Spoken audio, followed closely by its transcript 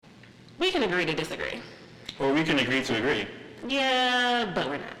We can agree to disagree. Or we can agree to agree. Yeah, but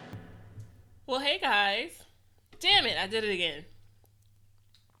we're not. Well, hey guys. Damn it, I did it again.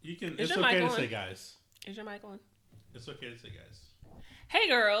 You can. Is It's your okay mic to on? say guys. Is your mic on? It's okay to say guys. Hey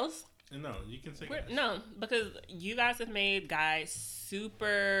girls. No, you can say guys. No, because you guys have made guys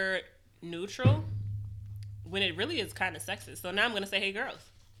super neutral when it really is kind of sexist. So now I'm going to say hey girls.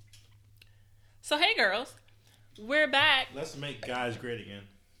 So hey girls, we're back. Let's make guys great again.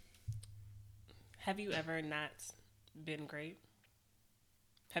 Have you ever not been great?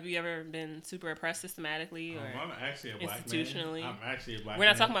 Have you ever been super oppressed systematically or I'm actually a black institutionally? man. I'm actually a black We're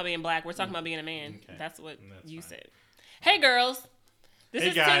not man. talking about being black. We're talking about being a man. Okay. That's what That's you fine. said. Hey girls, this Hey,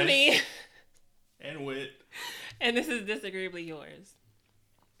 is guys. Timmy, And wit. and this is Disagreeably Yours.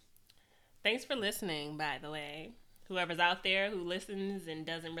 Thanks for listening, by the way. Whoever's out there who listens and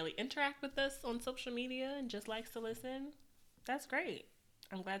doesn't really interact with us on social media and just likes to listen, that's great.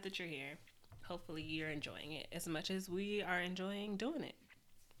 I'm glad that you're here. Hopefully you're enjoying it as much as we are enjoying doing it.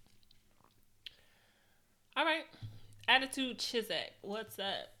 All right. Attitude Chizek, what's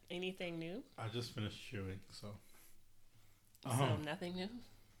up? Anything new? I just finished chewing, so. So nothing new?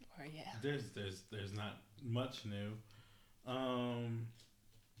 Or yeah. There's not much new.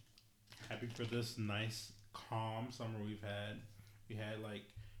 Happy for this nice, calm summer we've had. We had like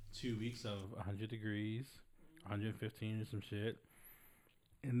 2 weeks of 100 degrees, 115 or some shit.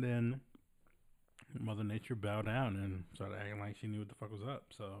 And then Mother Nature bowed down and started acting like she knew what the fuck was up.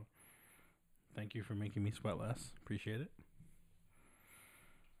 So thank you for making me sweat less. Appreciate it.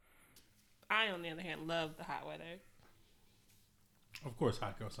 I, on the other hand, love the hot weather. Of course,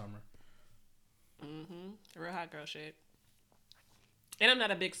 hot girl summer. Real hot girl shit. And I'm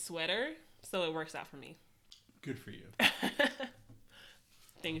not a big sweater, so it works out for me. Good for you.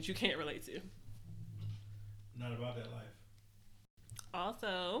 Things you can't relate to. Not about that life.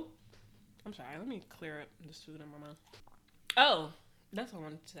 Also, I'm sorry, let me clear up this food in my mouth. Oh, that's what I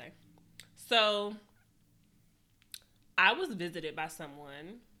wanted to say. So, I was visited by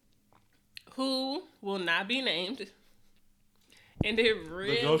someone who will not be named. And it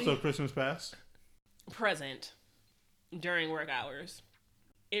really... The ghost of Christmas past? present during work hours.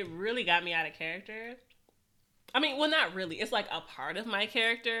 It really got me out of character. I mean, well, not really. It's like a part of my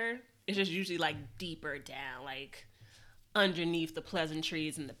character. It's just usually like deeper down, like underneath the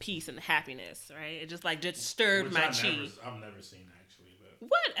pleasantries and the peace and the happiness, right? It just like disturbed Which my I've chi. never seen actually, but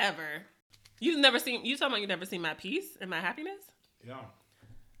Whatever. You've never seen, you talking about you've never seen my peace and my happiness? yeah.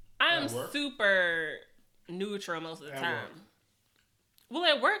 I am At work? super neutral most of the At time. work. Well,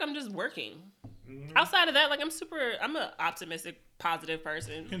 at work, I'm just working. Mm-hmm. Outside of that, like I'm an optimistic, positive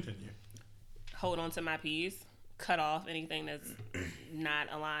person. Continue. Hold on to my peace. Cut off anything that's not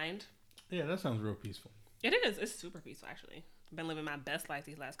aligned. Yeah, that sounds real peaceful. It is. It's super peaceful, actually. I've been living my best life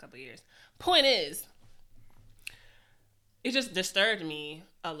these last couple of years. Point is, it just disturbed me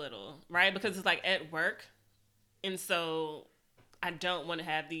a little, right? Because it's like at work. And so I don't want to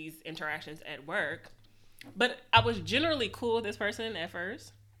have these interactions at work. But I was generally cool with this person at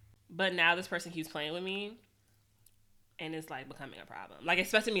first. But now this person keeps playing with me. And it's like becoming a problem. Like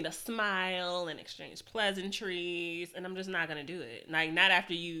expecting me to smile and exchange pleasantries. And I'm just not going to do it. Like not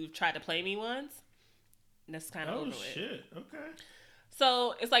after you've tried to play me once. That's kind of over with. Oh, shit. Okay.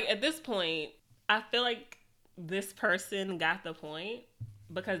 So it's like at this point, I feel like this person got the point.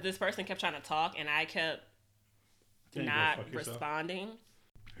 Because this person kept trying to talk and I kept Can you go not fuck yourself? responding.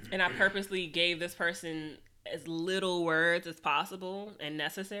 And I purposely gave this person as little words as possible and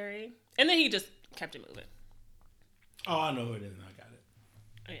necessary. And then he just kept it moving. Oh, I know who it is. I got it.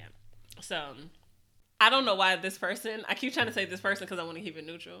 Oh, yeah. So, I don't know why this person, I keep trying to say this person because I want to keep it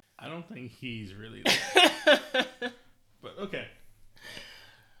neutral. I don't think he's really there. But okay.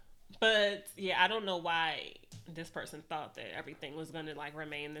 But, yeah, I don't know why this person thought that everything was going to, like,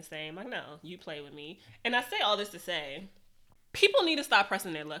 remain the same. Like, no, you play with me. And I say all this to say, people need to stop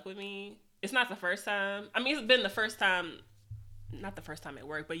pressing their luck with me. It's not the first time. I mean, it's been the first time, not the first time at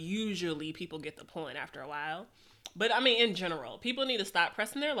work, but usually people get the point after a while. But, I mean, in general, people need to stop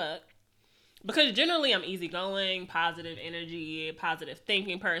pressing their luck. Because generally I'm easygoing, positive energy, positive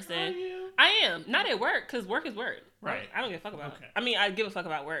thinking person. Are you? I am. Not at work, because work is work. Right. I don't give a fuck about Okay. it. I mean, I give a fuck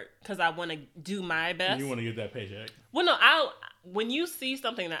about work because I want to do my best. You want to get that paycheck. Well, no, when you see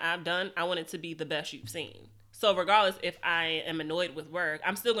something that I've done, I want it to be the best you've seen. So regardless if I am annoyed with work,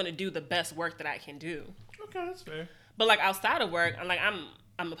 I'm still going to do the best work that I can do. Okay, that's fair. But like outside of work,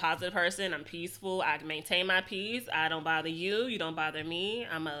 I'm a positive person. I'm peaceful. I maintain my peace. I don't bother you. You don't bother me.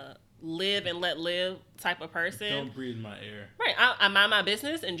 I'm a live and let live type of person. Don't breathe my air. Right. I mind my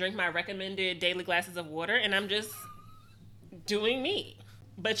business and drink my recommended daily glasses of water, and I'm just doing me.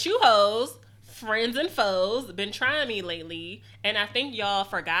 But you hoes, friends and foes, been trying me lately, and I think y'all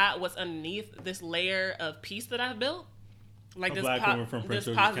forgot what's underneath this layer of peace that I've built. Like A black woman from Prince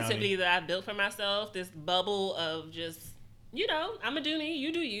this George's positivity County. that I've built for myself, this bubble of just, I'm a do me,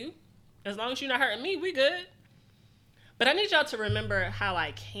 you do you. As long as you're not hurting me, we good. But I need y'all to remember how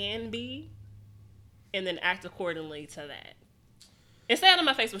I can be and then act accordingly to that. And stay out of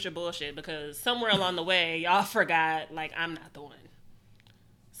my face with your bullshit, because somewhere along the way, y'all forgot, like, I'm not the one.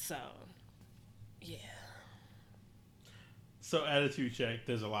 So, yeah. So attitude check,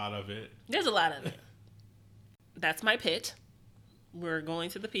 there's a lot of it. There's a lot of it. That's my pit. We're going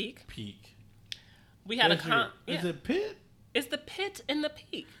to the peak. Peak. We had Is it pit? It's the pit and the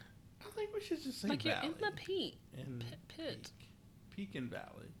peak. I think we should just say Like, valley. you're in the peak. And Pit. Peak and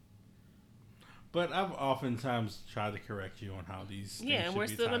valley. But I've oftentimes tried to correct you on how these things Yeah, and we're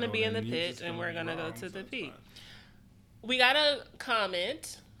should be still going to be in titled, the and you're pit, just and we're be going to go wrong, to so the it's peak. fine. We got a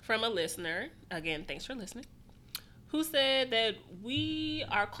comment from a listener. Again, thanks for listening. Who said that we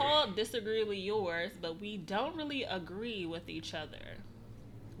are called Disagreeably Yours, but we don't really agree with each other.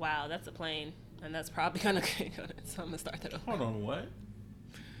 Wow, that's a plane. And that's probably going to go. So I'm going to start that over. Hold on, what?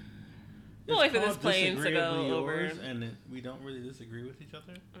 I'm gonna wait for It's this called plane to go Disagreeably over. Yours, and we don't really disagree with each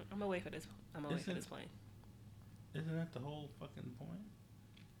other? I'm gonna wait for this. I'm gonna wait for this plane. Isn't that the whole fucking point?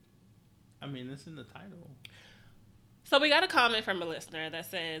 I mean, it's in the title. So we got a comment from a listener that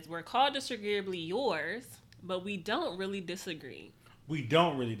says, we're called Disagreeably Yours, but we don't really disagree. We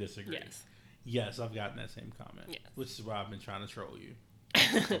don't really disagree. Yes. Yes, I've gotten that same comment. Yes. Which is why I've been trying to troll you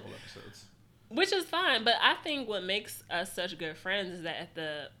for a couple episodes. Which is fine, but I think what makes us such good friends is that at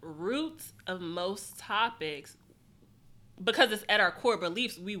the roots of most topics, because it's at our core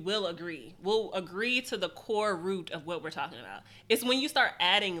beliefs, we will agree. We'll agree to the core root of what we're talking about. It's when you start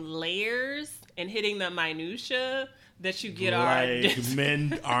adding layers and hitting the minutia that you get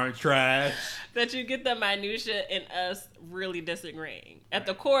men aren't trash. that you get the minutia in us really disagreeing. At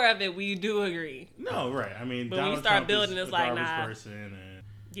the core of it, we do agree. No, right. I mean, But when you Donald start Trump building, is it's a like, garbage nah. person, and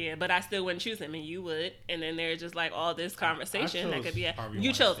Yeah, but I still wouldn't choose him, and you would. And then there's just like all this conversation I that could be. Harvey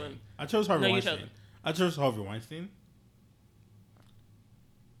You chose Weinstein. him. I chose Harvey No, you Weinstein. chose him. I chose Harvey Weinstein.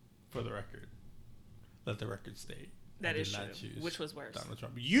 For the record, let the record state That I is did true. not choose Which was worse? Donald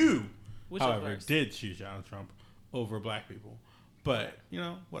Trump. You, Which was however, worse? did choose Donald Trump over black people. But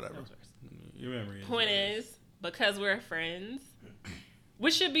whatever. That was worse. Your memory. Point is, because we're friends,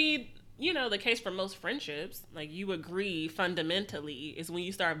 which should be, the case for most friendships. Like, you agree fundamentally is when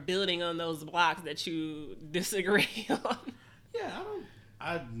you start building on those blocks that you disagree on. Yeah,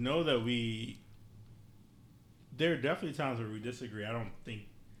 I know that there are definitely times where we disagree.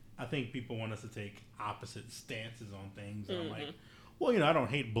 I think people want us to take opposite stances on things. And I'm like, well, I don't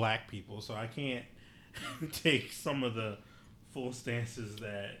hate black people, so I can't take some of the full stances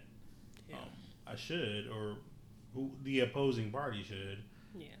that I should, or who the opposing party should.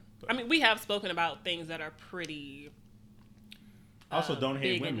 Yeah. I mean, we have spoken about things that are pretty I also don't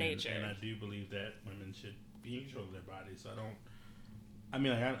hate big in women, nature. and I do believe that women should be in control of their bodies. So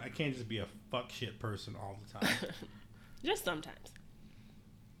I can't just be a fuck shit person all the time. Just sometimes.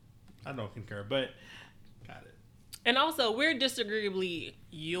 I don't concur, but got it. And also, we're disagreeably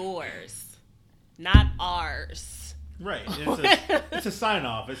yours, not ours. Right. It's a sign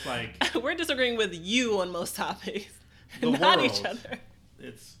off. It's like We're disagreeing with you on most topics, the not world. each other.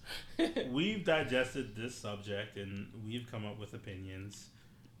 We've digested this subject and we've come up with opinions,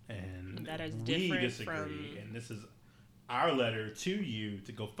 and That is we different disagree. from- And this is our letter to you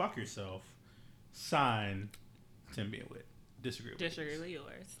to go fuck yourself. Sign Tim Bewitt. Disagree. Disagreeably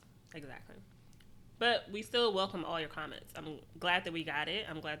yours. Exactly. But we still welcome all your comments. I'm glad that we got it.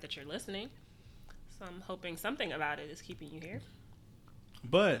 I'm glad that you're listening. So I'm hoping something about it is keeping you here.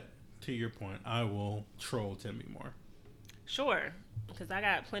 But to your point, I will troll Timmy more. Sure, because I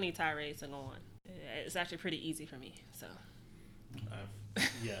got plenty tirades to go on. It's actually pretty easy for me. So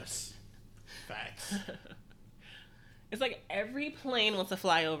Yes. Facts. it's like every plane wants to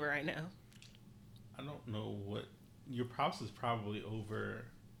fly over right now. I don't know what your house is probably over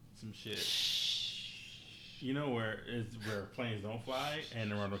some shit. You know where planes don't fly?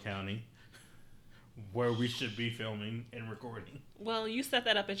 Anne Arundel County, where we should be filming and recording. Well, you set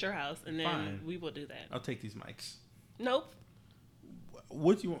that up at your house, and then Fine. we will do that. I'll take these mics. Nope.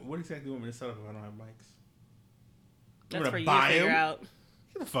 What do you want? What exactly do you want me to set up if I don't have mics? That's gonna for you to buy figure 'em? out.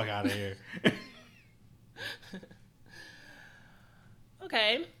 Get the fuck out of here.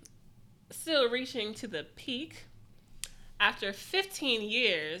 Okay. Still reaching to the peak. After 15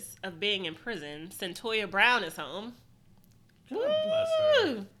 years of being in prison, Centoya Brown is home. God bless her.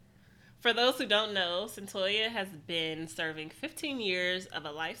 Woo! For those who don't know, Centoya has been serving 15 years of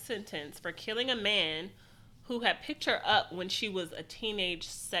a life sentence for killing a man who had picked her up when she was a teenage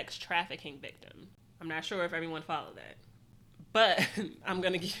sex trafficking victim. I'm not sure if everyone followed that, but I'm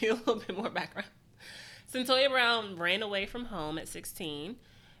going to give you a little bit more background. Centoya Brown ran away from home at 16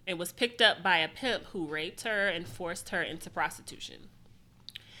 and was picked up by a pimp who raped her and forced her into prostitution.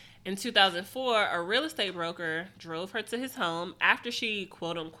 In 2004, a real estate broker drove her to his home after she,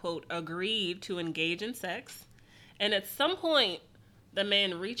 quote unquote, agreed to engage in sex. And at some point, the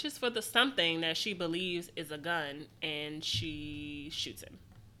man reaches for the something that she believes is a gun and she shoots him.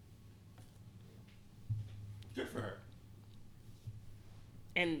 Good for her.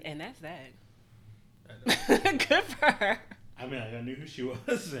 And that's that. I know. Good for her. I mean, I knew who she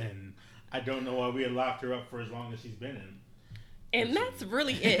was, and I don't know why we had locked her up for as long as she's been in. And that's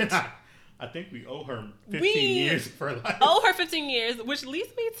really it. I think we owe her 15 years of her life. Owe her 15 years, which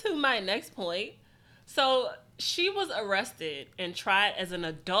leads me to my next point. So she was arrested and tried as an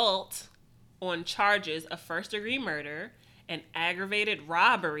adult on charges of first-degree murder and aggravated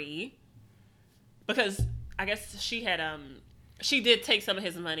robbery because I guess she had she did take some of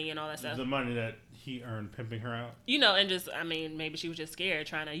his money and all that stuff. The money that he earned pimping her out. You know, and just maybe she was just scared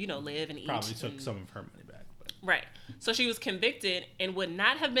trying to, live and eat. Probably took some of her money back. But. Right. So she was convicted and would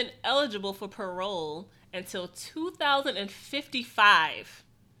not have been eligible for parole until 2055.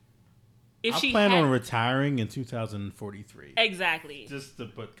 If I plan on retiring in 2043. Exactly. Just to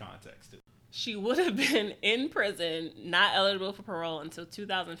put context to it. She would have been in prison, not eligible for parole until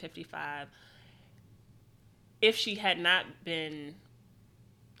 2055 if she had not been,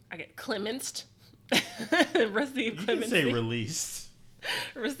 clemenced. Received clemency. You can say released.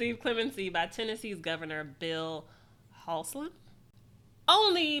 Received clemency by Tennessee's Governor Bill Haslam.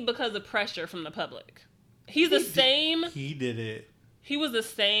 Only because of pressure from the public. He did it. He was the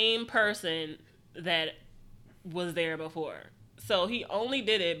same person that was there before. So he only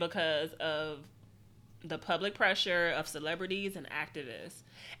did it because of the public pressure of celebrities and activists.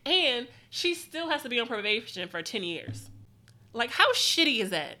 And she still has to be on probation for 10 years. Like, how shitty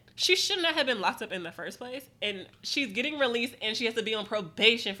is that? She should not have been locked up in the first place. And she's getting released and she has to be on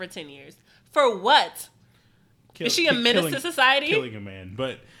probation for 10 years. For what? Is she a menace to society? Killing a man,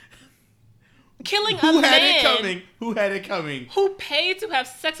 but... Killing a man. Who had it coming? Who paid to have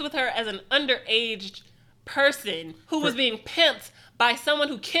sex with her as an underage person who was being pimped by someone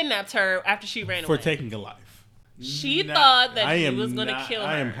who kidnapped her after she ran away. For taking a life. She thought that he was going to kill her.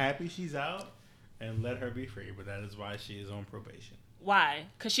 I am happy she's out and let her be free, but that is why she is on probation. Why?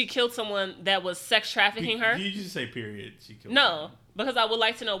 Because she killed someone that was sex trafficking her? Did you just say period? She killed someone. Because I would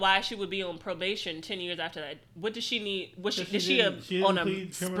like to know why she would be on probation 10 years after that. What did she need? Is she on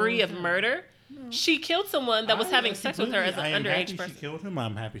a spree of murder? No. She killed someone that was having sex with her as an underage person. She killed him.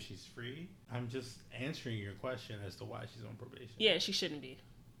 I'm happy she's free. I'm just answering your question as to why she's on probation. Yeah, she shouldn't be.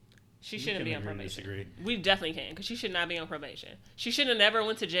 She shouldn't be on probation. We definitely can, because she should not be on probation. She should have never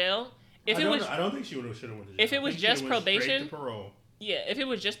went to jail. I don't think she should have went to jail. If it was just probation, parole. Yeah, if it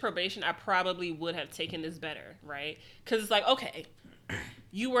was just probation, I probably would have taken this better, right? Because it's like, okay,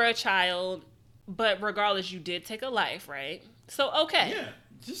 you were a child, but regardless, you did take a life, right? So, okay. Yeah,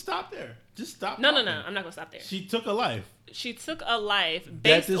 just stop there. Just stop. No, I'm not going to stop there. She took a life. She took a life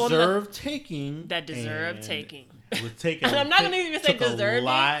based that deserved taking. That deserved taking. Was taken. And I'm not going to even say deserved.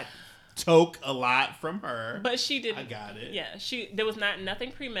 Took a lot from her. But she didn't. I got it. Yeah, there was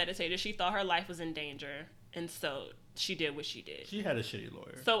nothing premeditated. She thought her life was in danger, and so she did what she did. She had a shitty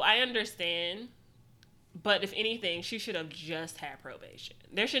lawyer. So I understand, but if anything, she should have just had probation.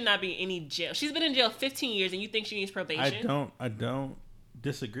 There should not be any jail. She's been in jail 15 years, and you think she needs probation? I don't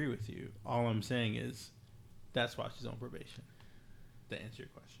disagree with you. All I'm saying is that's why she's on probation. To answer your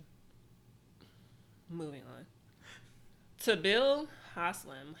question. Moving on. To Bill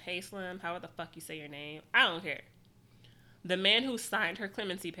Haslam, however the fuck you say your name, I don't care. The man who signed her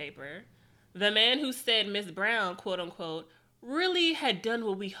clemency paper, the man who said Miss Brown, quote unquote, really had done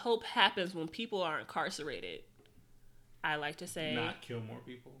what we hope happens when people are incarcerated. I like to say, not kill more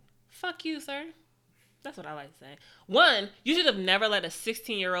people. Fuck you, sir. That's what I like to say. One, you should have never let a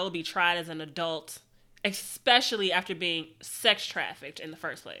 16-year-old be tried as an adult, especially after being sex trafficked in the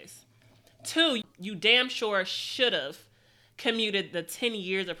first place. Two, you damn sure should have commuted the 10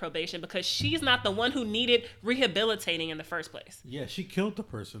 years of probation because she's not the one who needed rehabilitating in the first place. Yeah, she killed the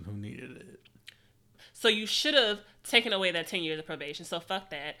person who needed it. So you should have taken away that 10 years of probation. So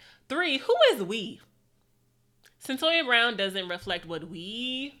fuck that. Three, who is we? Centoya Brown doesn't reflect what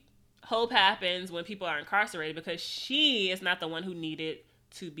we hope happens when people are incarcerated because she is not the one who needed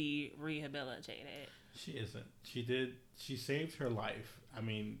to be rehabilitated. She isn't. She saved her life. I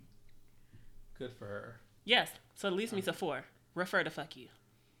mean, Good for her. Yes. So it leads me to 4. Refer to fuck you.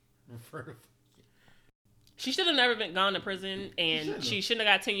 Refer to. She should have never been gone to prison, and she shouldn't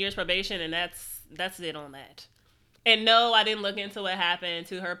have got 10 years probation, and that's it on that. And no, I didn't look into what happened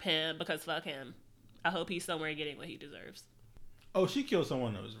to her pimp because fuck him. I hope he's somewhere getting what he deserves. Oh, she killed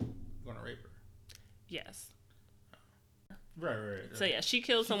someone that was going to rape her. Yes. Right. So yeah, she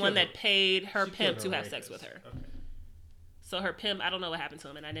killed someone that paid her pimp to have sex with her. Okay. So her pimp, I don't know what happened to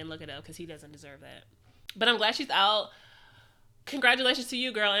him, and I didn't look it up because he doesn't deserve that. But I'm glad she's out. Congratulations to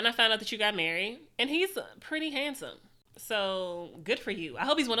you, girl. And I found out that you got married, and he's pretty handsome. So good for you. I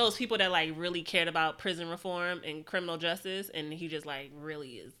hope he's one of those people that like really cared about prison reform and criminal justice, and he just like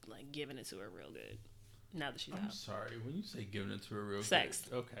really is like giving it to her real good. Now that she's out. I'm sorry. When you say giving it to her real sex.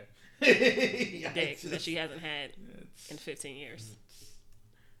 Good. Okay. Dick that she hasn't had in 15 years.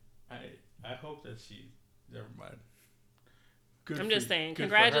 I hope that she. Never mind. I'm just saying,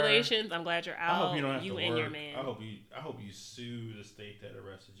 congratulations. I'm glad you're out. I hope you don't have you to and work. your man. I hope you sue the state that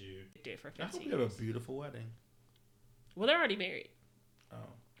arrested you. Did for 15 I hope you have a beautiful wedding. Well, they're already married. Oh,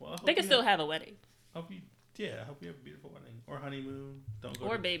 well, they can still have a wedding. I hope you have a beautiful wedding or honeymoon.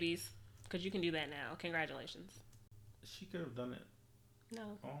 Or babies, because you can do that now. Congratulations. She could have done it.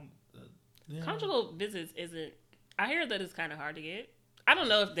 No. Conjugal visits isn't. I hear that it's kind of hard to get. I don't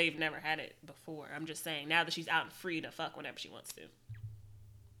know if they've never had it before. I'm just saying now that she's out and free to fuck whenever she wants to.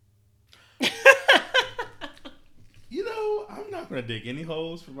 I'm not going to dig any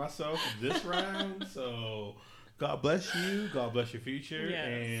holes for myself this round. So God bless you. God bless your future.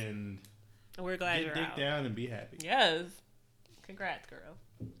 Yes. And we're glad you're out. Dig down and be happy. Yes. Congrats, girl.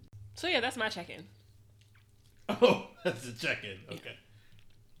 So yeah, that's my check-in. Oh, that's a check-in. Okay.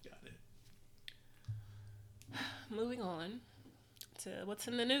 Got it. Moving on to what's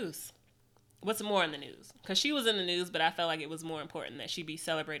in the news. What's more in the news? Because she was in the news, but I felt like it was more important that she be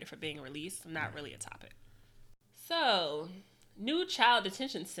celebrated for being released, not really a topic. So, new child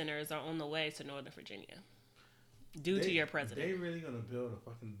detention centers are on the way to Northern Virginia due to your president. They really going to build a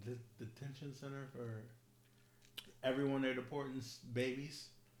fucking detention center for everyone they're deporting babies?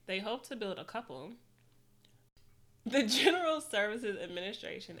 They hope to build a couple. The General Services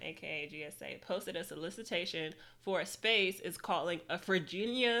Administration, aka GSA, posted a solicitation for a space it's calling a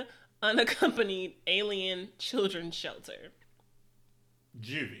Virginia Unaccompanied Alien Children's Shelter.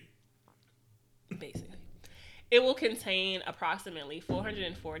 Juvie. Basically. It will contain approximately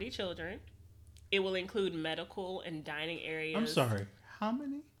 440 children. It will include medical and dining areas. I'm sorry, how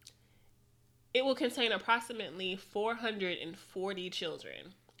many? It will contain approximately 440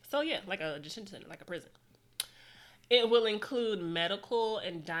 children. So yeah, like a detention center, like a prison. It will include medical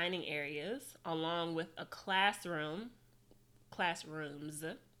and dining areas, along with a classrooms,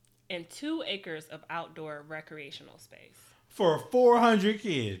 and 2 acres of outdoor recreational space. For 400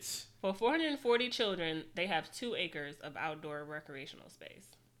 kids. For 440 children, they have 2 acres of outdoor recreational space.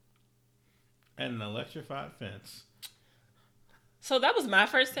 And an electrified fence. So that was my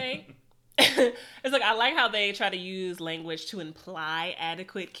first take. It's like, I like how they try to use language to imply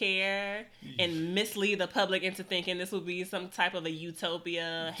adequate care and mislead the public into thinking this will be some type of a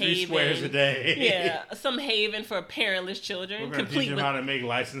utopia, 3 haven. squares a day. Yeah, some haven for parentless children. We're going to teach them how to make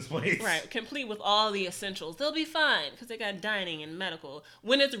license plates. Right, complete with all the essentials. They'll be fine because they got dining and medical.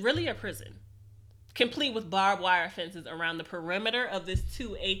 When it's really a prison. Complete with barbed wire fences around the perimeter of this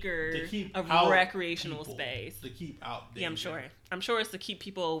 2 acre of recreational space. To keep out danger. Yeah, I'm sure. I'm sure it's to keep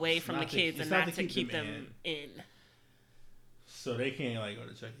people away from the kids and not to keep them in. So they can't like go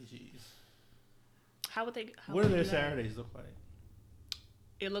to Chuck E. Cheese. How would they? What do their Saturdays look like?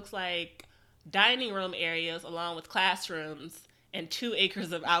 It looks like dining room areas along with classrooms and 2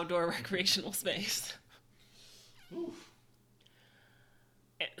 acres of outdoor recreational space. Oof.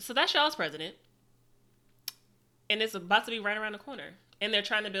 So that's y'all's president. And it's about to be right around the corner. And they're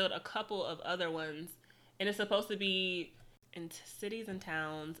trying to build a couple of other ones. And it's supposed to be in cities and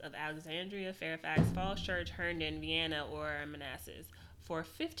towns of Alexandria, Fairfax, Falls Church, Herndon, Vienna, or Manassas for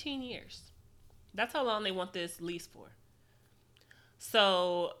 15 years. That's how long they want this lease for.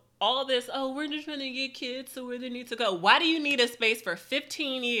 So all this, we're just trying to get kids to where they need to go. Why do you need a space for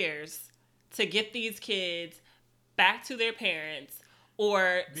 15 years to get these kids back to their parents?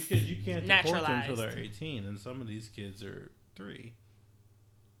 Or because you can't deport them until they're 18, and some of these kids are 3.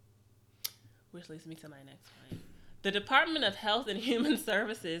 Which leads me to my next point. The Department of Health and Human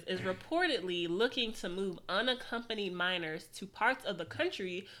Services is reportedly looking to move unaccompanied minors to parts of the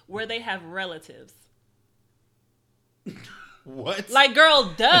country where they have relatives. What? Like,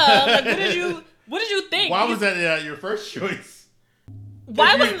 girl, duh. Like, what did you think? Why was that your first choice?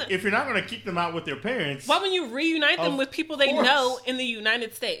 If you're not going to keep them out with their parents, why wouldn't you reunite them with people they know in the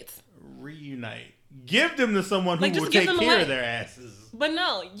United States? reunite. Give them to someone who Like, just will give take them care away. of their asses. But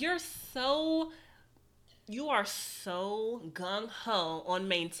no, you are so gung-ho on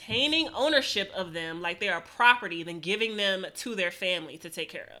maintaining ownership of them like they are property than giving them to their family to take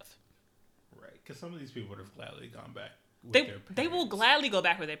care of. Right, because some of these people would have gladly gone back with They their parents. they will gladly go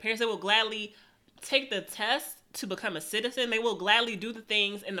back with their parents. They will gladly take the test to become a citizen. They will gladly do the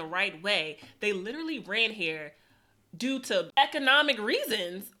things in the right way. They literally ran here due to economic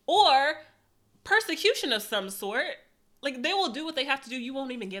reasons or persecution of some sort. Like, they will do what they have to do. You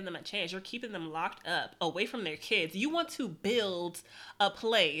won't even give them a chance. You're keeping them locked up away from their kids. You want to build a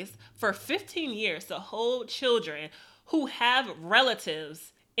place for 15 years to hold children who have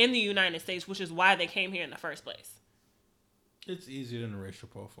relatives in the United States, which is why they came here in the first place. It's easier than racial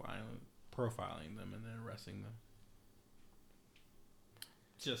profiling them and then arresting them.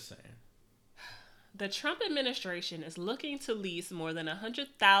 Just saying. The Trump administration is looking to lease more than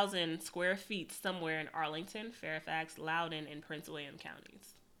 100,000 square feet somewhere in Arlington, Fairfax, Loudoun, and Prince William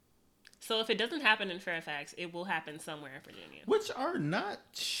counties. So if it doesn't happen in Fairfax, it will happen somewhere in Virginia. Which are not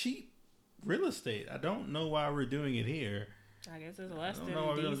cheap real estate. I don't know why we're doing it here. I guess it's less I don't than know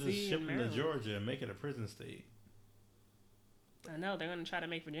why we're going to just DC ship and them to Maryland. Georgia and make it a prison state. I know, they're going to try to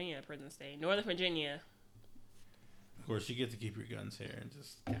make Virginia a prison state. Northern Virginia. Of course, you get to keep your guns here and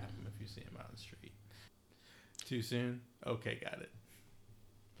just cap them if you see them out in the street. Too soon? Okay, got it.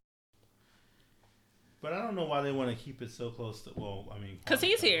 But I don't know why they want to keep it so close to, Because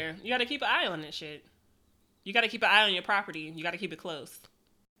he's here. You got to keep an eye on that shit. You got to keep an eye on your property. You got to keep it close.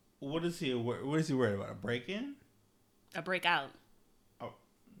 What is he worried about? A break-in? A breakout. Oh.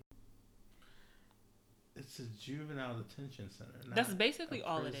 It's a juvenile detention center. That's basically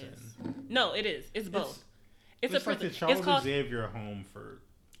all it prison. is. No, it is. It's both. It's a like prison. the Charles It's called... Xavier home for...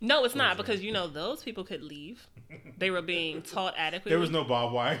 No, it's not, prison. because, those people could leave. They were being taught adequately. There was no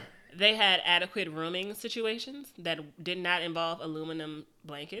barbed wire. They had adequate rooming situations that did not involve aluminum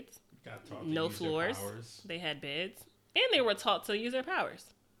blankets. Got taught to No use their floors. powers. They had beds. And they were taught to use their powers.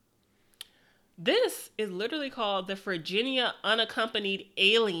 This is literally called the Virginia Unaccompanied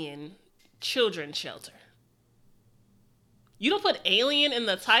Alien Children's Shelter. You don't put alien in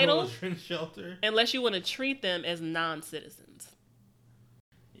the title Children's shelter. unless you want to treat them as non-citizens.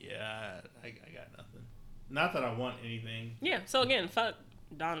 Yeah, I got nothing. Not that I want anything. Yeah, so again, fuck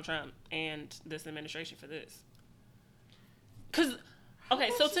Donald Trump and this administration for this. Because, okay,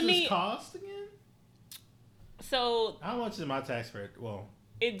 How so much to does me... this cost again? So... How much is my tax rate? Well,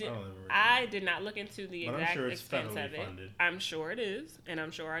 It did, I don't ever remember. I did not look into the But I'm exact sure it's expense federally of it. funded. I'm sure it is, and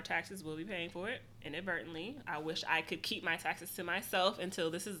I'm sure our taxes will be paying for it inadvertently. I wish I could keep my taxes to myself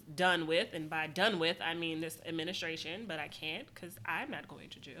until this is done with, and by done with, I mean this administration, but I can't because I'm not going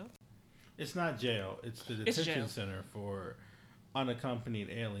to jail. It's not jail. It's the It's detention jail. center for unaccompanied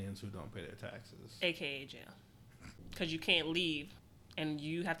aliens who don't pay their taxes. AKA jail. Because you can't leave, and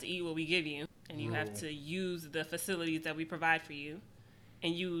you have to eat what we give you, and you have Rule. to use the facilities that we provide for you,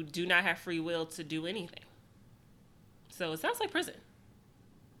 and you do not have free will to do anything. So it sounds like prison.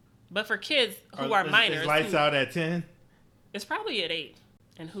 But for kids who are minors, Is lights who- out at 10? it's probably at 8.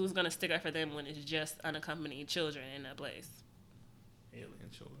 And who's going to stick up for them when it's just unaccompanied children in a place? Alien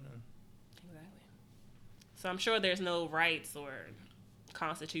children. Exactly. So I'm sure there's no rights or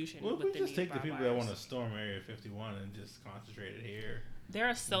constitution Well, if we within just these take the barbed people that wires. want to storm Area 51 and just concentrate it here, There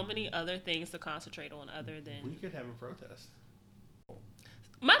are so many other things to concentrate on other we than... could have a protest.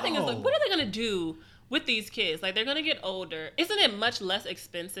 My thing is, like, Oh. what are they going to do with these kids? Like, they're going to get older. Isn't it much less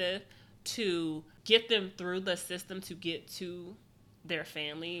expensive to get them through the system to get to their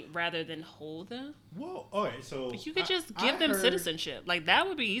family rather than hold them? Well, okay, so You could just I give them heard- citizenship. Like, that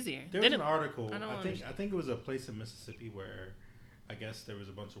would be easier. There Then was an it- article. I don't I think it was a place in Mississippi where I guess there was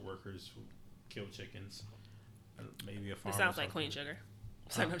a bunch of workers who killed chickens. Maybe a farm. It or sounds like Queen something. Sugar.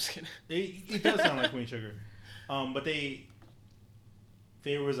 Sorry, I'm just kidding. It does sound like Queen Sugar. But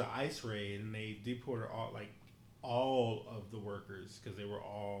there was an ICE raid and they deported all of the workers because they were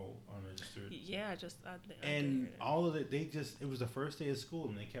all unregistered. Yeah, I did And hear that. all of it, it was the first day of school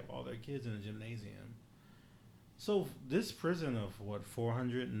and they kept all their kids in a gymnasium. So this prison of what,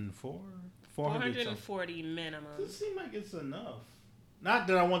 404? 440 minimum. Doesn't seem like it's enough. Not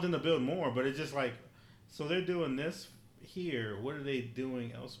that I want them to build more, but it's just like, so they're doing this here. What are they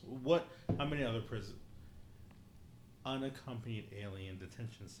doing else? How many other prisons? Unaccompanied alien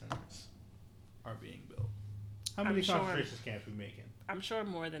detention centers are being built. How many I'm sure. concentration camps we making? I'm sure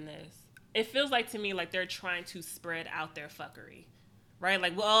more than this. It feels like to me like they're trying to spread out their fuckery. Right?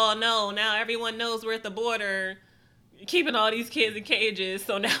 Like, well, no, now everyone knows we're at the border keeping all these kids in cages,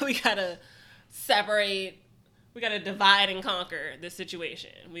 so now we gotta separate We got to divide and conquer this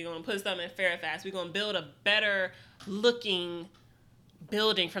situation. We're going to put something in Fairfax. We're going to build a better looking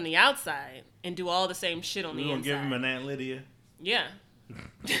building from the outside and do all the same shit on the inside. We're going to give him an Aunt Lydia. Yeah.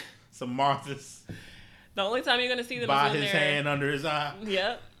 Some Marthas. The only time you're going to see them by is when his they're... hand under his eye.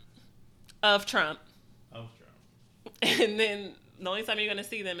 Yep. Of Trump. Of Trump. And then the only time you're going to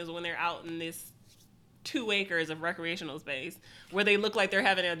see them is when they're out in this 2 acres of recreational space where they look like they're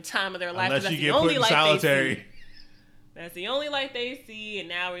having a time of their life. Unless that's you the get only put in light solitary. they see. That's the only light they see. And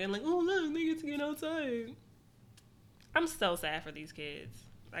now we're like, oh, look, they get to get outside. I'm so sad for these kids.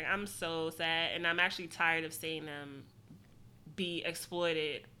 Like, I'm so sad. And I'm actually tired of seeing them be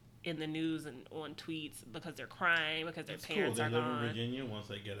exploited in the news and on tweets because they're crying, because their parents cool. are They live gone. in Virginia. Once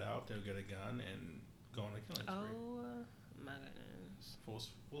they get out, they'll get a gun and go on a killing spree. Oh, my goodness.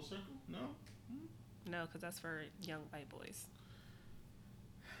 Full circle? No? No, because that's for young white boys.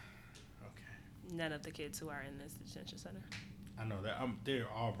 Okay. None of the kids who are in this detention center. I know that. They're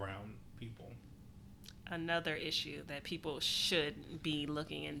all brown people. Another issue that people should be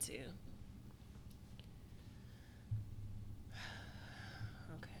looking into.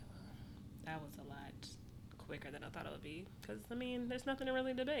 Okay, well, that was a lot quicker than I thought it would be. Because, I mean, there's nothing to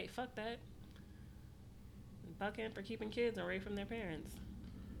really debate. Fuck that. Bucking for keeping kids away from their parents.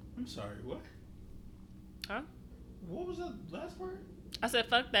 I'm sorry, what? Huh? What was the last word? I said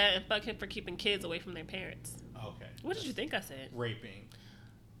fuck that and fuck him for keeping kids away from their parents. Okay. What did you think I said? Raping.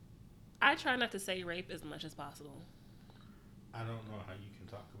 I try not to say rape as much as possible. I don't know how you can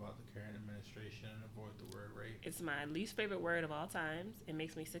talk about the current administration and avoid the word rape. It's my least favorite word of all times. It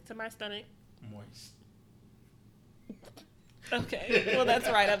makes me sick to my stomach. Moist. Okay, well that's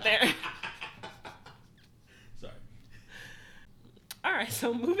right up there. Sorry. All right,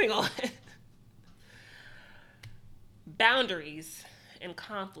 so moving on. Boundaries and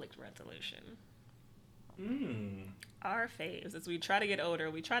conflict resolution. Our faves. As we try to get older,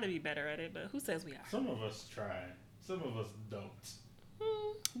 we try to be better at it, but who says we are? Some of us try. Some of us don't.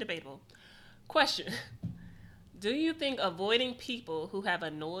 Debatable. Question. Do you think avoiding people who have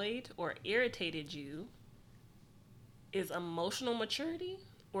annoyed or irritated you is emotional maturity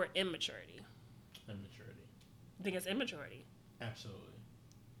or immaturity? Immaturity. I think it's immaturity. Absolutely.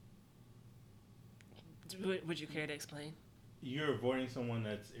 Would you care to explain? You're avoiding someone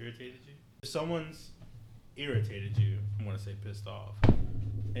that's irritated you? If someone's irritated you, I'm going to say pissed off,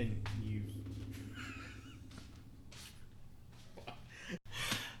 and you...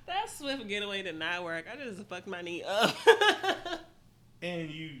 That swift getaway did not work. I just fucked my knee up. and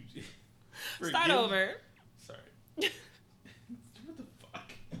you... Start over. Sorry. What the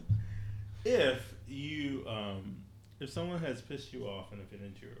fuck? If you, if someone has pissed you off and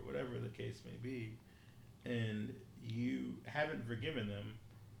offended you or whatever the case may be, and you haven't forgiven them,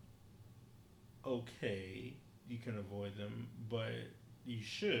 okay, you can avoid them, but you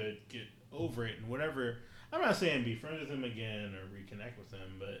should get over it and whatever. I'm not saying be friends with them again or reconnect with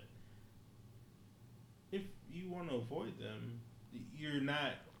them, but if you want to avoid them,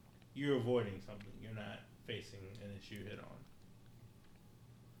 you're avoiding something. You're not facing an issue head on.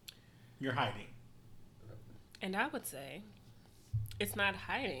 You're hiding. And I would say it's not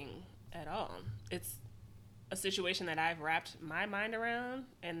hiding at all. It's a situation that I've wrapped my mind around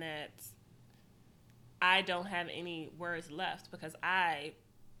and that I don't have any words left because I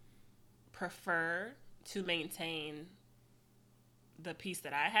prefer to maintain the peace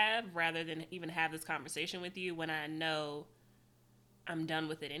that I have rather than even have this conversation with you when I know I'm done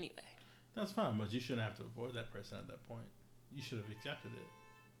with it anyway. That's fine, but you shouldn't have to avoid that person at that point. You should have accepted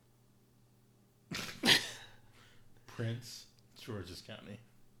it. Prince, Georges County.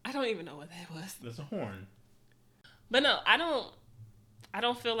 I don't even know what that was. That's a horn. But no, I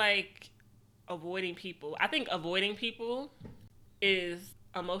don't feel like avoiding people. I think avoiding people is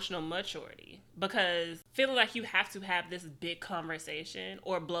emotional maturity because feeling like you have to have this big conversation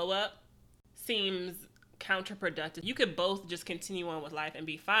or blow up seems counterproductive. You could both just continue on with life and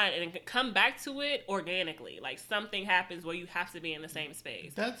be fine and come back to it organically. Like something happens where you have to be in the same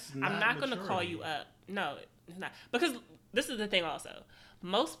space. That's not I'm not going to maturity. call you up. No, it's not. Because this is the thing also.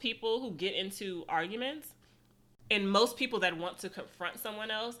 Most people who get into arguments and most people that want to confront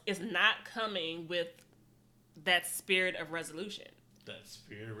someone else is not coming with that spirit of resolution. That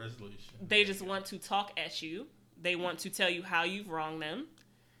spirit of resolution. They just want to talk at you. They want to tell you how you've wronged them.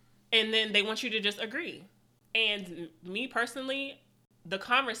 And then they want you to just agree. And me personally, the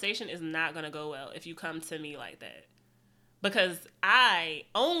conversation is not going to go well if you come to me like that. Because I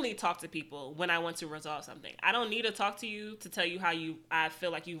only talk to people when I want to resolve something. I don't need to talk to you to tell you how I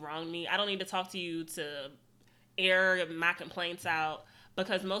feel like you wronged me. I don't need to talk to you to air my complaints out.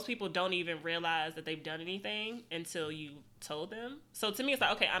 because most people don't even realize that they've done anything until you told them. So to me, it's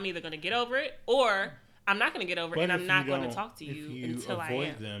like, okay, I'm either going to get over it or I'm not going to get over it, and I'm not going to talk to you until I am. If you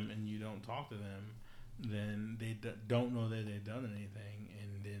avoid them and you don't talk to them, then they don't know that they've done anything,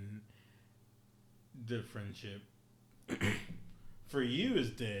 and then the friendship for you is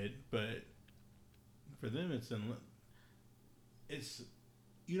dead, but for them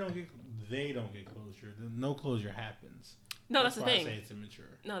they don't get closure. No closure happens. No, that's the thing. I say it's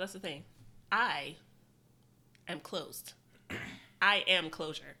immature. No, that's the thing. I am closed. I am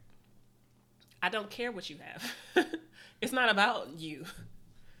closure. I don't care what you have. It's not about you.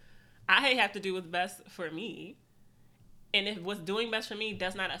 I have to do what's best for me. And if what's doing best for me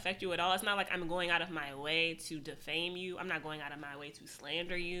does not affect you at all, it's not like I'm going out of my way to defame you. I'm not going out of my way to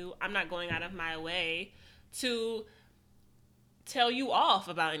slander you. I'm not going out of my way to tell you off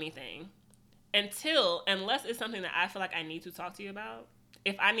about anything. Unless it's something that I feel like I need to talk to you about.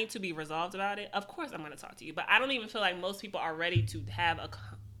 If I need to be resolved about it, of course I'm going to talk to you. But I don't even feel like most people are ready to have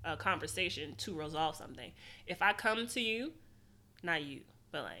a conversation to resolve something. If I come to you, not you,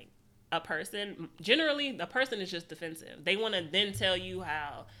 but like a person, generally the person is just defensive. They want to then tell you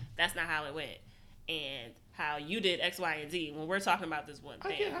how that's not how it went and how you did X, Y, and Z when we're talking about this one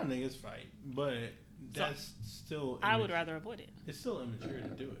thing. I get how niggas fight, but that's still... I would rather avoid it. It's still immature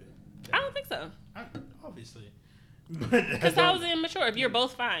to do it. I don't think so. Obviously. Because how is it immature? If you're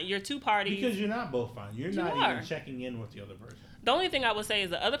both fine, you're two parties. Because you're not both fine. You're not even checking in with the other person. The only thing I would say is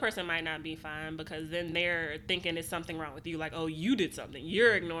the other person might not be fine because then they're thinking it's something wrong with you. Like, oh, you did something.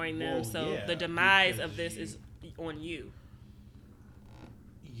 You're ignoring them. The demise of this is on you.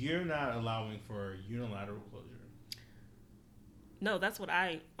 You're not allowing for unilateral closure. No, that's what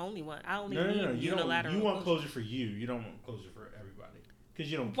I only want. I only need unilateral. You want closure for you. You don't want closure for everybody.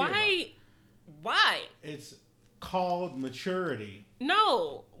 Because you don't care. Why? It's called maturity.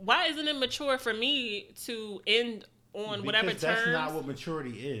 No. Why isn't it mature for me to end on whatever terms? That's not what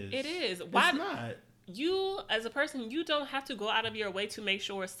maturity is. It is. Why? It's not. You, as a person, you don't have to go out of your way to make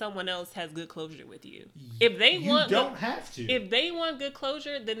sure someone else has good closure with you. If they don't have to. If they want good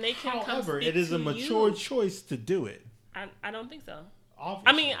closure, then they can come speak to you. However, it is a mature choice to do it. I don't think so.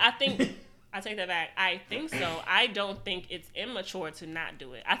 Obviously. I mean, I think... I take that back. I think so. I don't think it's immature to not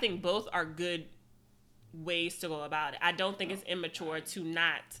do it. I think both are good ways to go about it. I don't think it's immature to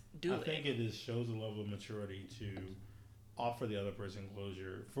not do it. I think it shows a level of maturity to offer the other person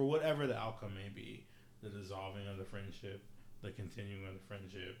closure for whatever the outcome may be. The dissolving of the friendship, the continuing of the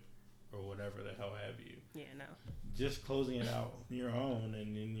friendship, or whatever the hell have you. Yeah, no. Just closing it out on your own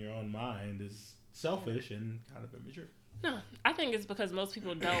and in your own mind is selfish and kind of immature. No, I think it's because most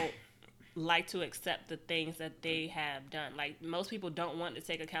people don't like to accept the things that they have done. Like, most people don't want to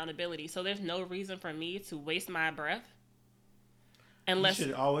take accountability. So there's no reason for me to waste my breath. Unless you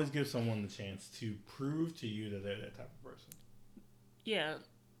should always give someone the chance to prove to you that they're that type of person. Yeah.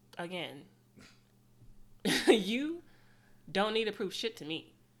 Again, you don't need to prove shit to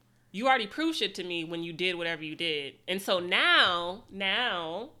me. You already proved shit to me when you did whatever you did. And so now,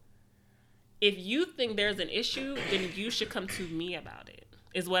 if you think there's an issue, then you should come to me about it.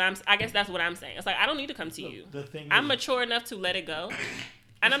 I guess that's what I'm saying. It's like, I don't need to come to you. I'm mature enough to let it go.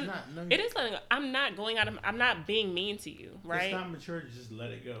 And it is letting go. I'm not being mean to you, right? It's not mature to just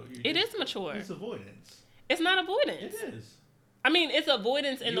let it go. It is mature. It's avoidance. It's not avoidance. It is. I mean, it's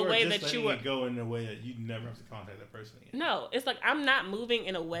avoidance in the way that you are. It go in a way that you never have to contact that person again. No, it's like I'm not moving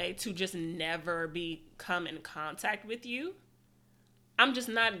in a way to just never come in contact with you. I'm just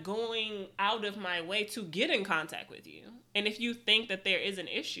not going out of my way to get in contact with you. And if you think that there is an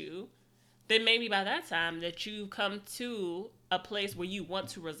issue, then maybe by that time that you come to a place where you want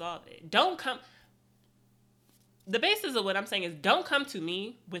to resolve it. The basis of what I'm saying is don't come to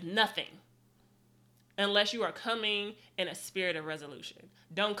me with nothing unless you are coming in a spirit of resolution.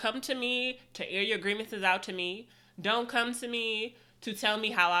 Don't come to me to air your grievances out to me. Don't come to me to tell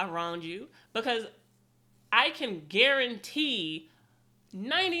me how I wronged you, because I can guarantee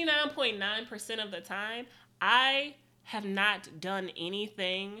 99.9% of the time, I have not done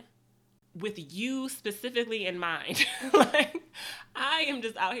anything with you specifically in mind. Like, I am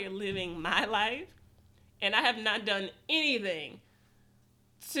just out here living my life, and I have not done anything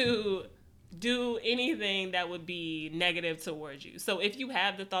to do anything that would be negative towards you. So if you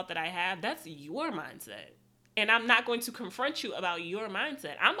have the thought that I have, that's your mindset. And I'm not going to confront you about your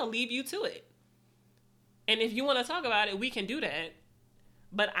mindset. I'm going to leave you to it. And if you want to talk about it, we can do that.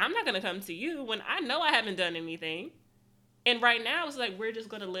 But I'm not going to come to you when I know I haven't done anything. And right now, it's like we're just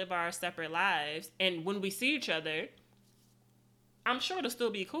going to live our separate lives. And when we see each other, I'm sure it'll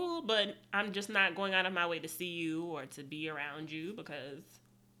still be cool, but I'm just not going out of my way to see you or to be around you because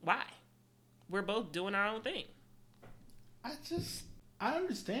why? We're both doing our own thing. I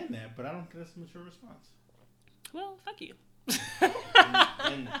understand that, but I don't think that's a mature response. Well, fuck you.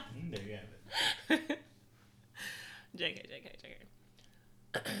 and there you have it. JK.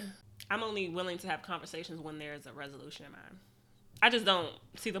 I'm only willing to have conversations when there's a resolution in mind. I just don't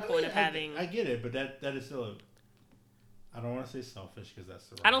see the point of having. I get it, but that is still I don't want to say selfish because that's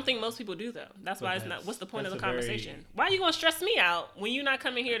the right I don't think most people do though. That's why it's not. What's the point of the conversation? Why are you gonna stress me out when you're not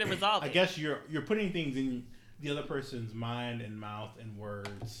coming here to resolve it? I guess you're putting things in the other person's mind and mouth and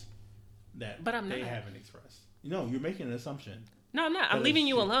words that they haven't expressed. No, you're making an assumption. No, I'm not. I'm leaving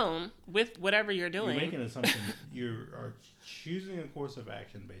you alone with whatever you're doing. You're making an assumption. You are choosing a course of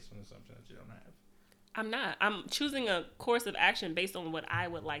action based on an assumption that you don't have. I'm not. I'm choosing a course of action based on what I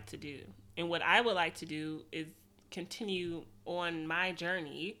would like to do. And what I would like to do is continue on my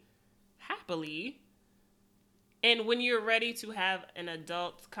journey happily. And when you're ready to have an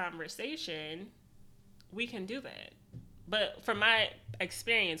adult conversation, we can do that. But from my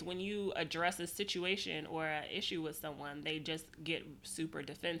experience, when you address a situation or an issue with someone, they just get super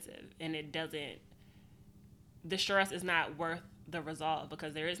defensive. And the stress is not worth the resolve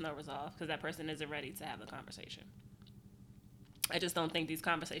because there is no resolve because that person isn't ready to have the conversation. I just don't think these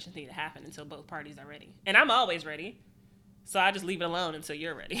conversations need to happen until both parties are ready. And I'm always ready. So I just leave it alone until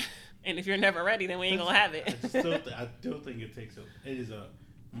you're ready. And if you're never ready, then we ain't going to have it. I still think it is a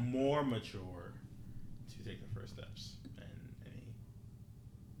more mature to take the first steps in any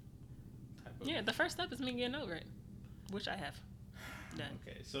type of... Yeah, the first step is me getting over it, which I have done.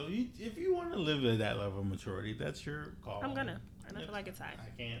 Okay, so if you want to live at that level of maturity, that's your call. I'm gonna. And I feel like it's high.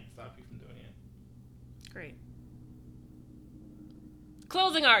 I can't stop you from doing it. Great.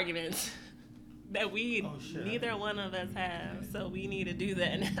 Closing arguments that neither one of us have, so we need to do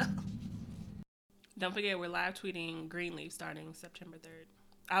that now. Don't forget, we're live tweeting Greenleaf starting September 3rd.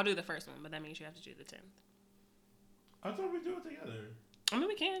 I'll do the first one, but that means you have to do the 10th. I thought we'd do it together. I mean,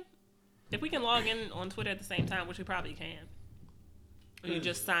 we can. If we can log in on Twitter at the same time, which we probably can. Or you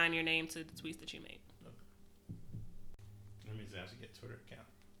just sign your name to the tweets that you made. That means I have to get a Twitter account.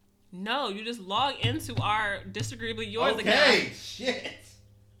 No, you just log into our Disagreeably Yours account. Okay, shit.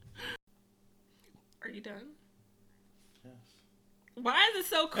 Are you done? Yes. Why is it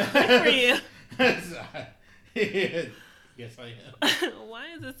so quick for you? Yes, I am. Why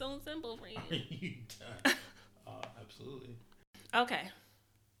is it so simple for you? Are you done? Absolutely. Okay.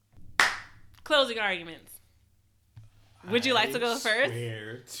 Closing arguments. Would you like to go first?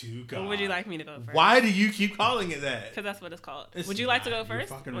 Swear to God. Or would you like me to go first? Why do you keep calling it that? Because that's what it's called. Would you like to go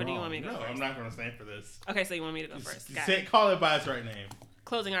first? Or do you want me to go first? No, I'm not going to stand for this. Okay, so you want me to go first. Call it by its right name.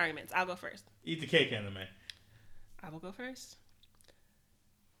 Closing arguments. I'll go first. Eat the cake, anime. I will go first.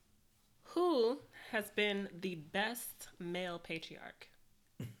 Who has been the best male patriarch?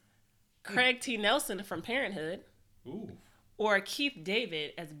 Craig T. Nelson from Parenthood. Ooh. Or Keith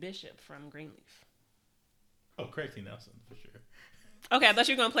David as Bishop from Greenleaf? Oh, Craig T. Nelson, for sure. Okay, I thought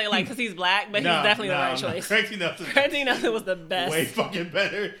you were going to play like because he's black, but he's definitely the right choice. Craig T. Nelson. Craig T. Nelson was the best. Way fucking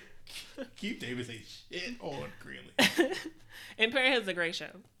better. Keith Davis ain't shit on Greenleaf. And Parenthood's a great show.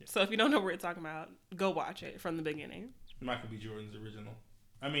 So if you don't know what we're talking about, go watch it from the beginning. Michael B. Jordan's original.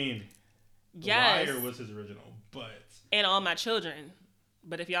 I mean, yes. The Wire was his original, but... And All My Children.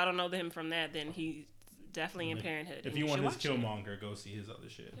 But if y'all don't know him from that, then he's definitely in Parenthood. If you want his Killmonger, go see his other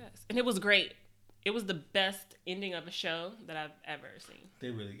shit. Yes. And it was great. It was the best ending of a show that I've ever seen. They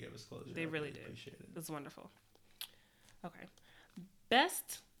really gave us closure. They really did. Appreciate it. It was wonderful. Okay.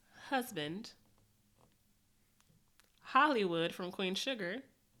 Best husband... Hollywood from Queen Sugar.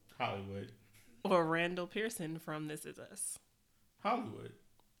 Hollywood. Or Randall Pearson from This Is Us. Hollywood.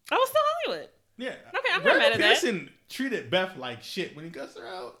 Oh, it's still Hollywood. Yeah. Okay, I'm not mad at that. Pearson treated Beth like shit when he cussed her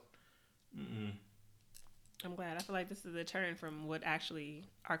out. I'm glad. I feel like this is a turn from what actually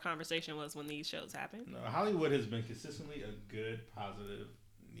our conversation was when these shows happened. No, Hollywood has been consistently a good, positive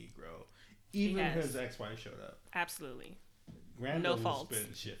Negro. Even his ex-wife showed up. Absolutely. Randall's no faults.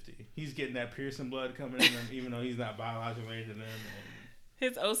 Been shifty. He's getting that Pearson blood coming in him, even though he's not biologically related to them.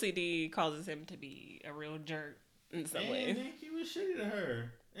 His OCD causes him to be a real jerk in some ways. And he was shitty to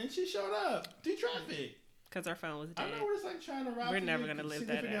her. And she showed up through traffic. Because her phone was dead. I know what it's like trying to rob We're never going to live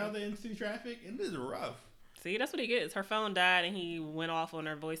that down. Into traffic, and it is rough. See, that's what he gets. Her phone died, and he went off on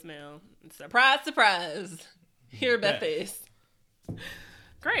her voicemail. Surprise, surprise. Here Beth is.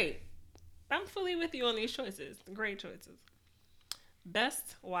 Great. I'm fully with you on these choices. Great choices.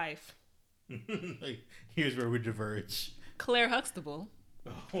 Best wife. Here's where we diverge. Claire Huxtable.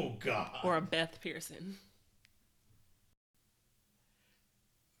 Oh, God. Or Beth Pearson.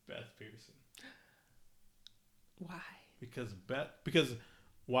 Pearson. Why? Because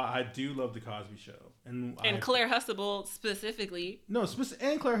while I do love the Cosby Show and Claire Huxtable specifically. No,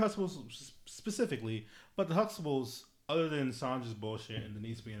 and Claire Huxtable specifically, but the Huxtables, other than Sandra's bullshit and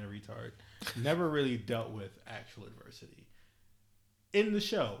Denise being a retard, never really dealt with actual adversity in the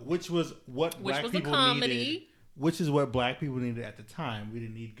show, which was what black people needed. Which is what black people needed at the time. We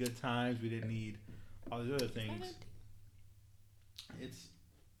didn't need good times. We didn't need all these other things.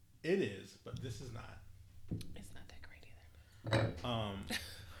 It is, but this is not. It's not that great either.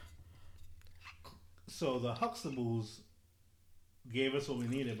 So the Huxtables gave us what we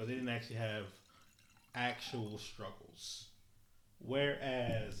needed, but they didn't actually have actual struggles.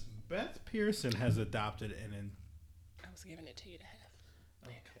 Whereas Beth Pearson has adopted I was giving it to you to have.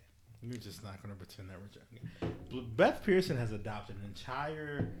 Okay. You're just not going to pretend that we're joking. Beth Pearson has adopted an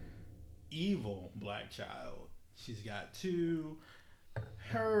entire evil black child. She's got two.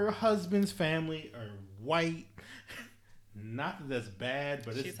 Her husband's family are white. Not that that's bad,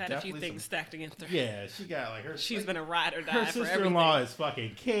 but she's had a few things stacked against her. Yeah, she got like her. She's been a ride or die her for everything. sister-in-law is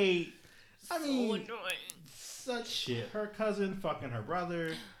fucking Kate. I mean, annoying. Such shit. Her cousin fucking her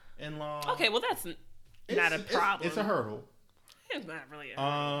brother-in-law. Okay, well that's not a problem. It's a hurdle. It's not really a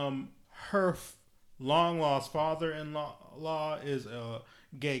hurdle. Her long-lost father-in-law is a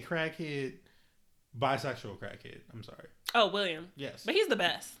gay crackhead, bisexual crackhead. I'm sorry. Oh, William. Yes. But he's the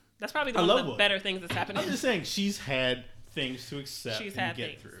best. That's probably one of the better things that's happened. I'm just saying she's had things to accept and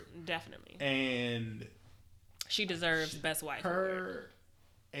get through. Definitely. And she deserves best wife.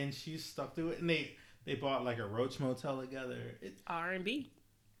 And she's stuck through it. And they bought like a Roach Motel together. R&B.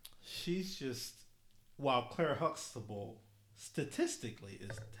 She's just, while Claire Huxtable statistically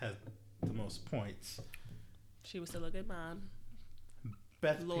has the most points. She was still a good mom.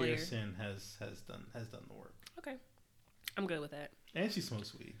 Beth Pearson has done the work. Okay. I'm good with that. And she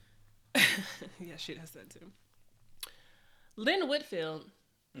smokes weed. Yeah, she does that too. Lynn Whitfield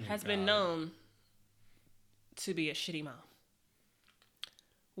has been known to be a shitty mom.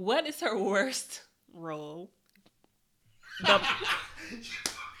 What is her worst role?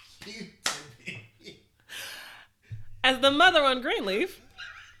 As the mother on Greenleaf,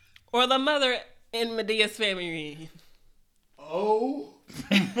 or the mother in Medea's family reunion? Oh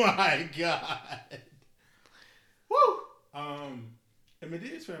my God. Woo! In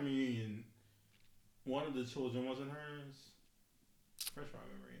Medea's family reunion, one of the children wasn't hers. Fresh my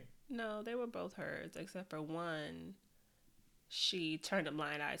memory. No, they were both hers, except for one. She turned a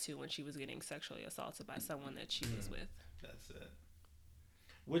blind eye to when she was getting sexually assaulted by someone that she was with. That's it.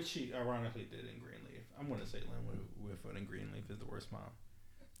 Which she ironically did in Greenleaf. I'm going to say Lynn Whitfield in Greenleaf is the worst mom.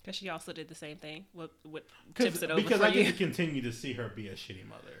 Because she also did the same thing. What tips it over because for I you? get to continue to see her be a shitty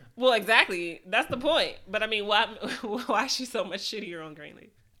mother. Well, exactly. That's the point. But I mean, why is she so much shittier on Greenleaf?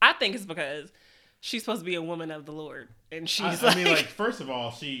 I think it's because she's supposed to be a woman of the Lord, and she's. I mean, first of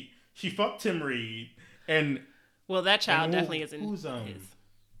all, she fucked Tim Reed, and well, that child definitely isn't who's his. What's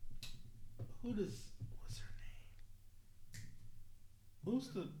her name? Who's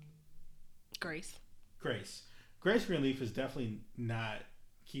the Grace? Grace Greenleaf is definitely not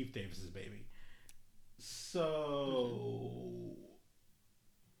Keith Davis's baby. So,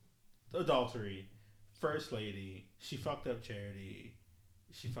 adultery, first lady, she fucked up Charity,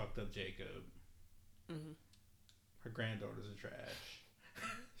 she fucked up Jacob. Mm-hmm. Her granddaughters are trash.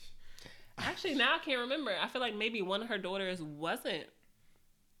 Actually, now I can't remember. I feel like maybe one of her daughters wasn't.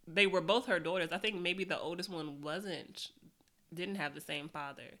 They were both her daughters. I think maybe the oldest one didn't have the same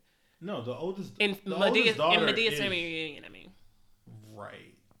father. No, the oldest. In Medea's family reunion, I mean.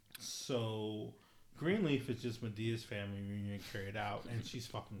 Right. So Greenleaf is just Medea's family reunion carried out, and she's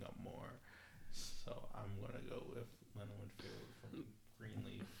fucking up more. So I'm gonna go with Lynn Whitfield from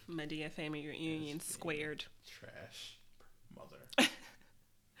Greenleaf. Medea family reunion squared. Trash mother.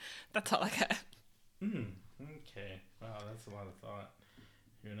 That's all I got. Okay. Wow, that's a lot of thought.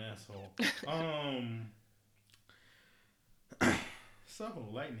 You're an asshole. So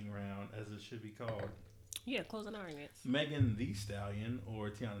lightning round, as it should be called. Yeah, closing arguments. Megan Thee Stallion or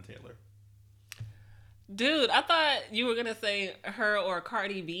Tiana Taylor? Dude, I thought you were gonna say her or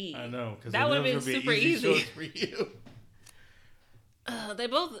Cardi B. I know, because that would have been super easy for you. They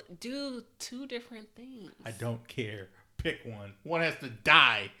both do two different things. I don't care. Pick one. One has to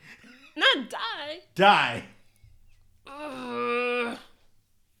die. Not die. Die. Oh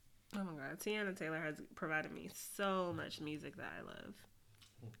my God, Tiana Taylor has provided me so much music that I love,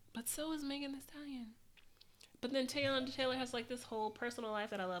 but so is Megan Thee Stallion. But then Tiana Taylor has like this whole personal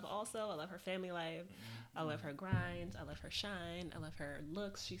life that I love also. I love her family life. I love her grind. I love her shine. I love her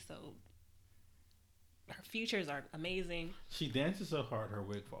looks. She's so her features are amazing. She dances so hard her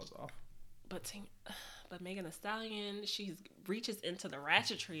wig falls off. But Megan Thee Stallion, she reaches into the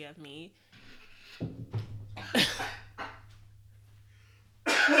ratchetry of me.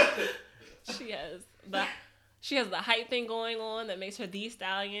 She has the hype thing going on that makes her the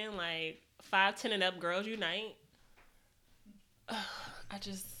stallion. Like 5'10" and up girls unite.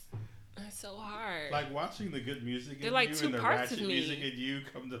 It's so hard. Like watching the good music. They're like you two and the parts of ratchet me. Music and you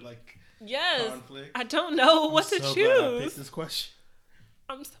come to like conflict. I don't know what to so choose. Glad I picked this question.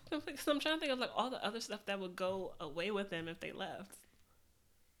 I'm so conflicted because I'm trying to think of like all the other stuff that would go away with them if they left.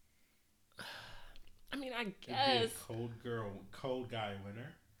 I mean, I guess It'd be a cold guy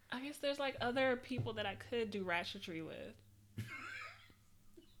winner. I guess there's like other people that I could do ratchetry with.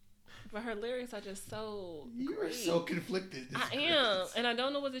 But her lyrics are just so You great. are so conflicted. I am, and I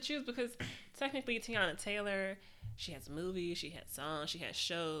don't know what to choose because technically Tiana Taylor, she has movies, she has songs, she has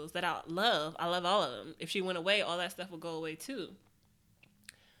shows that I love. I love all of them. If she went away, all that stuff would go away too.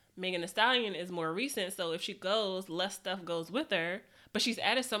 Megan Thee Stallion is more recent, so if she goes, less stuff goes with her. But she's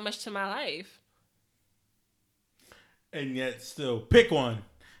added so much to my life. And yet still pick one.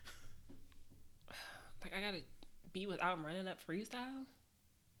 Like I gotta be with I'm Running Up freestyle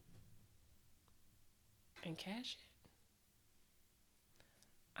and Cash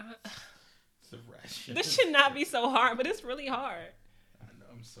It. It's a ration. This should not be so hard, but it's really hard. I know.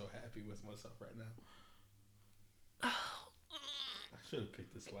 I'm so happy with myself right now. I should have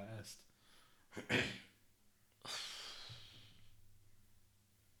picked this last.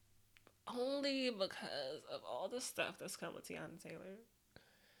 Only because of all the stuff that's come with Tiana Taylor.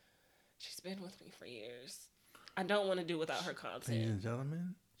 She's been with me for years. I don't want to do without her content. Ladies and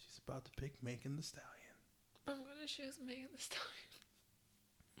gentlemen, she's about to pick Megan Thee Stallion. I'm gonna choose Megan Thee Stallion.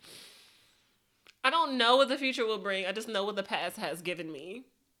 I don't know what the future will bring. I just know what the past has given me.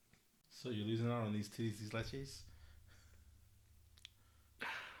 So you're losing out on these titties, these leches?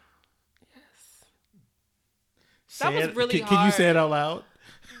 Yes. That was really hard. Can you say it out loud?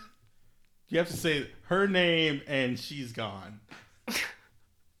 You have to say her name and she's gone.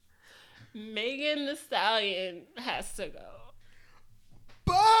 Megan Thee Stallion has to go.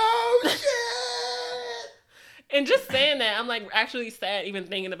 Bullshit! And just saying that, I'm like actually sad even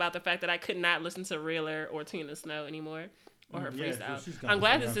thinking about the fact that I could not listen to Reeler or Tina Snow anymore. Or her Yeah, freestyle. she's gone. I'm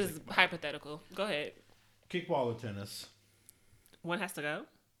glad She's this gone. is hypothetical. Go ahead. Kickball or tennis? One has to go.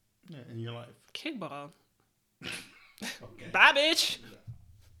 Yeah, in your life. Kickball. Okay. Bye, bitch.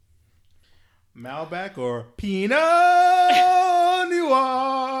 Malbec or Pinot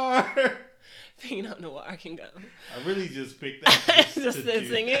Noir? Pinot Noir can go. I really just picked that. Just to to do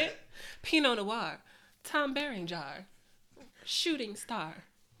sing that. it. Pinot Noir. Tom Berenger. Shooting Star.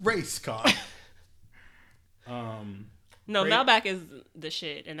 Race car. No, Great. Malbec is the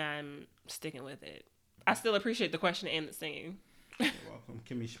shit, and I'm sticking with it. I still appreciate the question and the singing. You're welcome.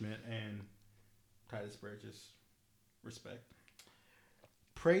 Kimmy Schmidt and Titus Burgess. Respect.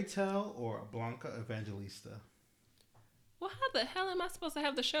 Pray Tell or Blanca Evangelista? Well, how the hell am I supposed to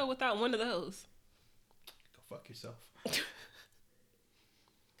have the show without one of those? Go fuck yourself.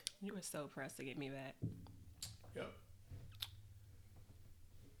 You were so pressed to get me that. Yep.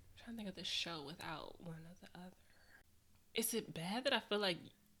 I'm trying to think of the show without one or the other. Is it bad that I feel like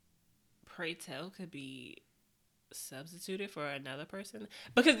Pray Tell could be substituted for another person?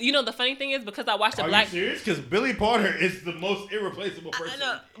 Because, you know, the funny thing is because I watched the Are Black... you serious? Because Billy Porter is the most irreplaceable person I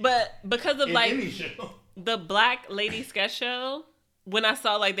know, but because of in like any show. the Black Lady sketch show, when I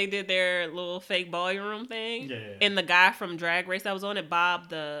saw like they did their little fake ballroom thing, Yeah. and the guy from Drag Race that was on it, Bob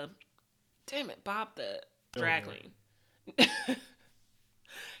the drag queen.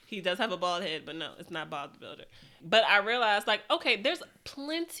 He does have a bald head, but no, it's not Bob the Builder. But I realized like, okay, there's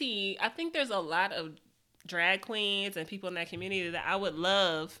plenty. I think there's a lot of drag queens and people in that community that I would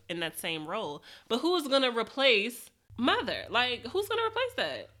love in that same role. But who's gonna replace Mother? Like, who's gonna replace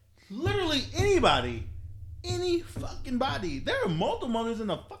that? Literally anybody. Any fucking body. There are multiple mothers in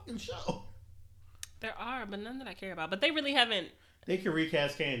the fucking show. There are, but none that I care about. But they really haven't. They can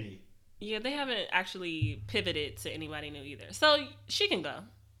recast Candy. Yeah, they haven't actually pivoted to anybody new either. So she can go.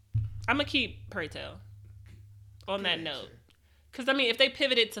 I'm gonna keep Pray Tell on that note. Because I mean, if they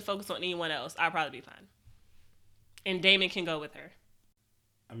pivoted to focus on anyone else, I'd probably be fine. And Damon can go with her.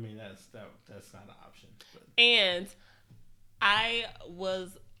 I mean, that's not an option. But. And I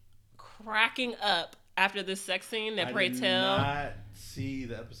was cracking up after this sex scene that Pray Tell. I did not see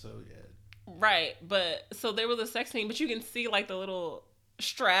the episode yet. Right, but so there was a sex scene, but you can see like the little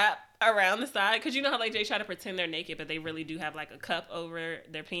strap around the side, because you know how like they try to pretend they're naked, but they really do have like a cup over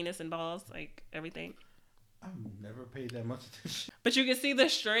their penis and balls, like everything. I've never paid that much attention. But you can see the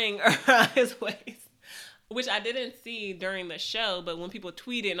string around his waist. which I didn't see during the show, but when people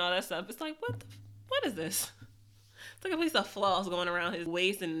tweeted and all that stuff, it's like, what is this? It's like a piece of floss going around his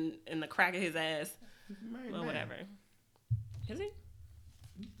waist and the crack of his ass. Well, whatever. Is he?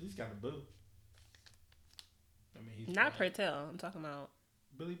 He's got a boo. I mean, he's Not Pertell. I'm talking about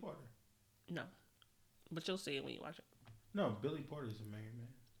Billy Porter. no, but you'll see it when you watch it. No, Billy Porter's a married man.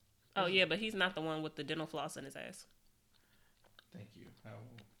 Oh yeah, but he's not the one with the dental floss in his ass. Thank you.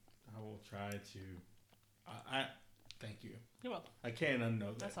 I will try to. I thank you. You're welcome. I can't unknow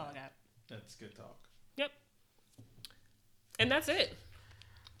that. That's all I got. That's good talk. Yep. And that's it.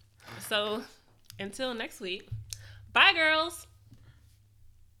 So until next week, bye, girls.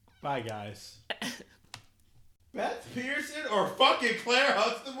 Bye, guys. Beth Pearson or fucking Claire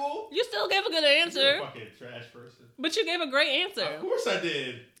Huxtable? You still gave a good You're answer, a fucking trash person. but you gave a great answer. Of course I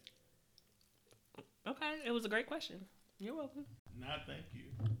did. Okay, it was a great question. You're welcome. Nah, thank you.